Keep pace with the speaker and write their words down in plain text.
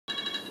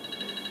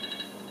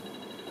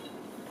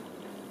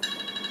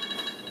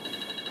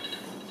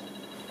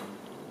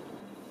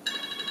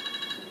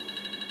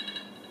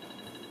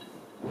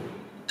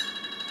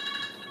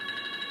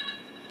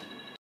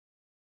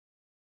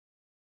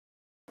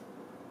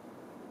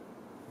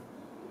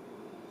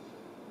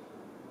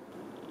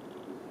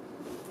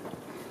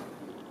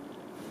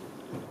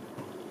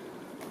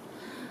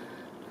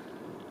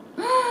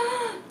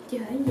Chưa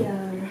hết giờ.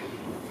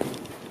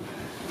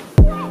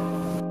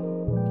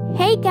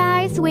 Hey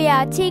guys, we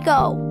are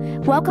TEGO.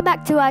 Welcome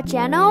back to our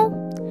channel.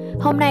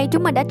 Hôm nay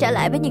chúng mình đã trở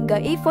lại với những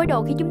gợi ý phối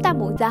đồ khi chúng ta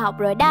muộn giờ học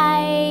rồi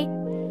đây.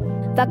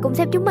 Và cùng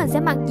xem chúng mình sẽ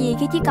mặc gì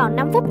khi chỉ còn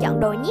 5 phút chọn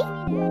đồ nhé.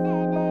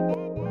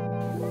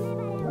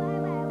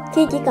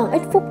 Khi chỉ còn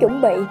ít phút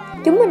chuẩn bị,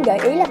 chúng mình gợi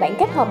ý là bạn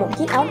kết hợp một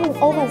chiếc áo thun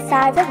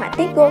oversize với họa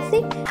tiết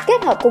gothic,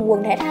 kết hợp cùng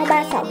quần thể thao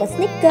 3 sọc và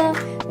sneaker.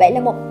 Vậy là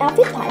một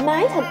outfit thoải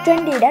mái thật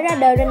trendy đã ra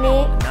đời rồi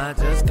nè.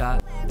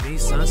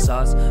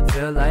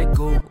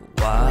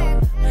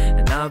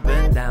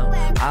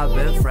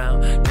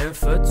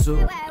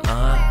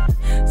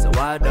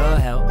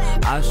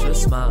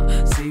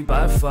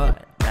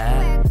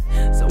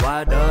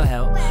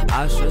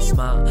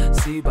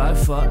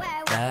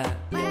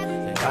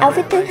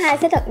 Outfit thứ hai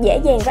sẽ thật dễ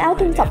dàng với áo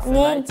thun sọc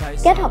ngang,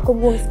 kết hợp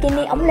cùng quần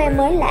skinny ống len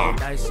mới lạ.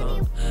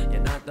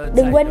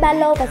 Đừng quên ba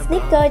lô và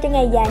sneaker cho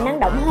ngày dài năng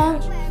động hơn.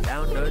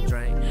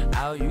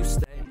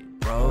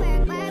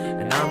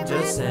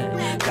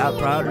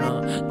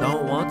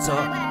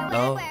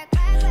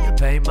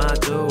 Pay my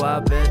due,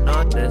 I've been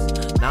on this,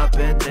 not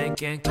been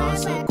thinking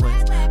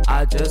consequence.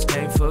 I just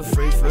came for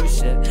free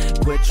shit.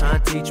 Quit trying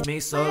to teach me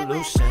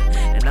solution.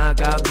 And I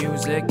got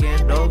music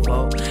in the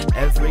vote.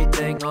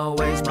 Everything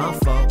always my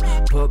fault.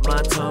 Put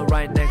my tongue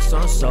right next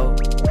on soul.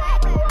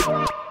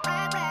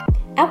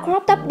 Áo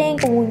crop top đen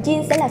cùng quần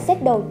jean sẽ là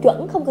set đồ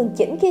chuẩn không cần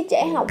chỉnh khi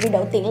trễ học vì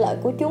độ tiện lợi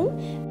của chúng.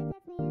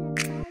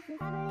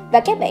 Và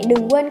các bạn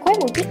đừng quên khoác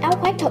một chiếc áo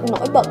khoác thật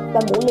nổi bật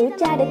và mũ lưỡi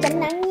chai để tránh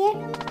nắng nhé.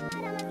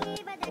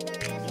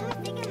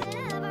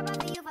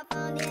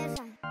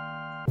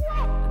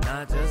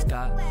 I just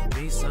got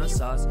me some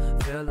sauce,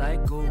 feel like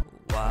húuuu.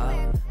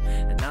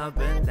 And I've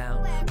been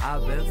down,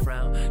 I've been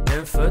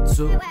frowning for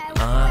two.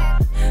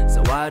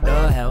 So why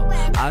the hell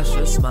I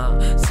should smile,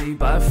 see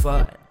by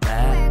fuck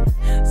that.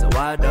 So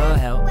why the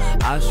hell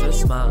I should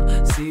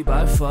smile, see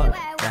by fuck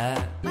that.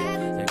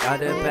 You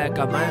got it back,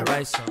 I might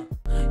write some.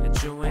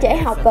 Trễ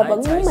học và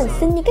vẫn muốn mình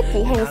xinh như các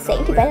chị hàng xẻn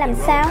thì phải làm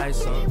sao?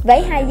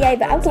 Váy 2 dây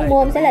và áo thun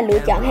môn sẽ là lựa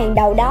chọn hàng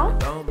đầu đó.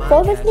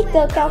 Phối với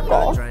sneaker cao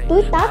cổ,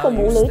 túi tóc và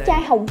mũ lưỡi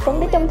chai hồng phấn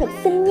để trông thật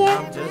xinh nha.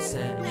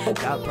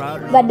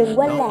 Và đừng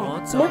quên là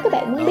nếu các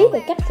bạn muốn biết về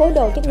cách phối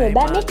đồ cho người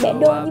 3 mét bẻ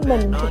đôi như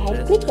mình thì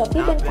hãy click vào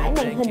phía bên phải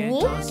màn hình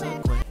nhé.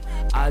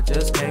 I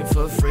just came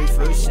for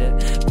free shit.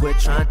 Quit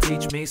trying to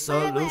teach me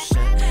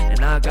solution. And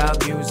I got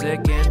music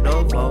in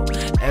the vote.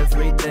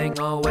 Everything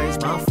always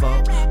my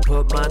fault.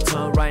 Put my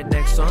tongue right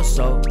next on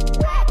soul.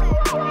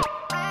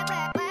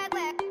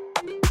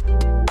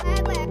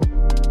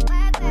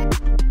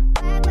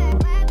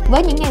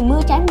 Với những ngày mưa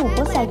trái mùa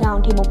của Sài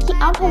Gòn thì một chiếc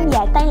áo thun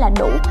dài tay là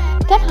đủ.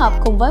 Kết hợp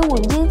cùng với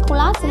quần jean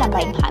culotte sẽ làm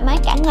bạn thoải mái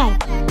cả ngày.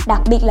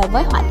 Đặc biệt là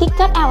với họa tiết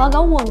cut out ở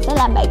gấu quần sẽ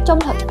làm bạn trông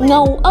thật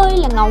ngầu ơi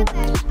là ngầu.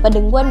 Và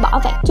đừng quên bỏ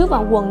vạt trước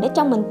vào quần để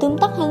trông mình tươm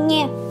tất hơn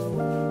nha.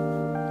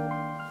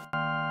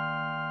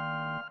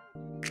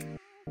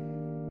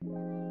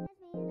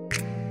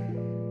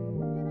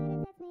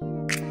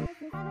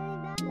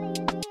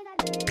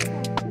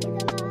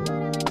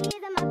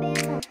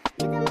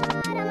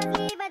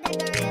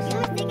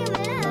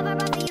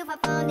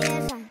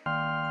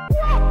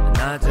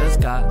 I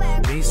just got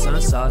me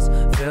some sauce,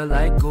 feel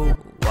like húuuu.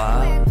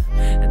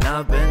 And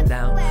I've been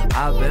down,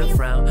 I've been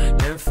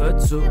frowning for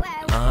two.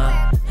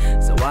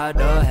 So why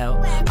the hell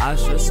I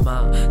should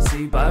smile,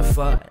 see by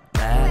fuck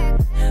that.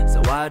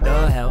 So why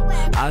the hell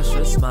I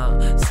should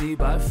smile, see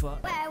by fuck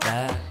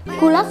that.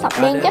 Culotte sọc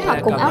đen kết hợp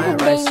cùng áo thun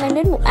đen mang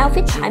đến một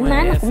outfit thoải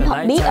mái mà cũng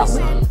thật bí ẩn.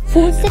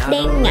 Full set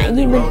đen ngại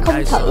gì mình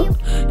không thử.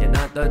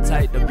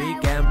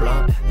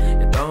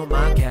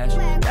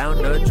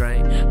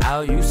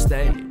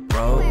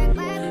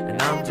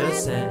 And I'm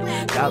just saying,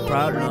 got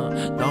problem,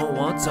 don't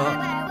want talk,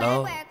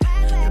 no.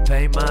 You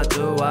pay my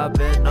due, I've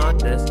been on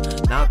this,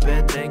 not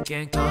been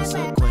thinking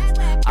consequence.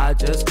 I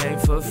just came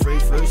for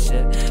free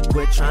shit.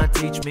 Quit trying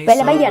to teach me. Vậy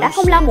là bây giờ đã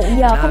không lo muộn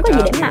giờ, không có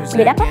gì để mặc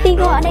vì đã có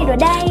TEGO ở đây rồi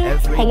đây.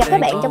 Hẹn gặp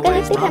các bạn trong các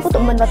clip tiếp theo của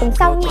tụi mình vào tuần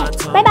sau nha.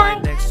 Bye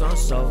bye.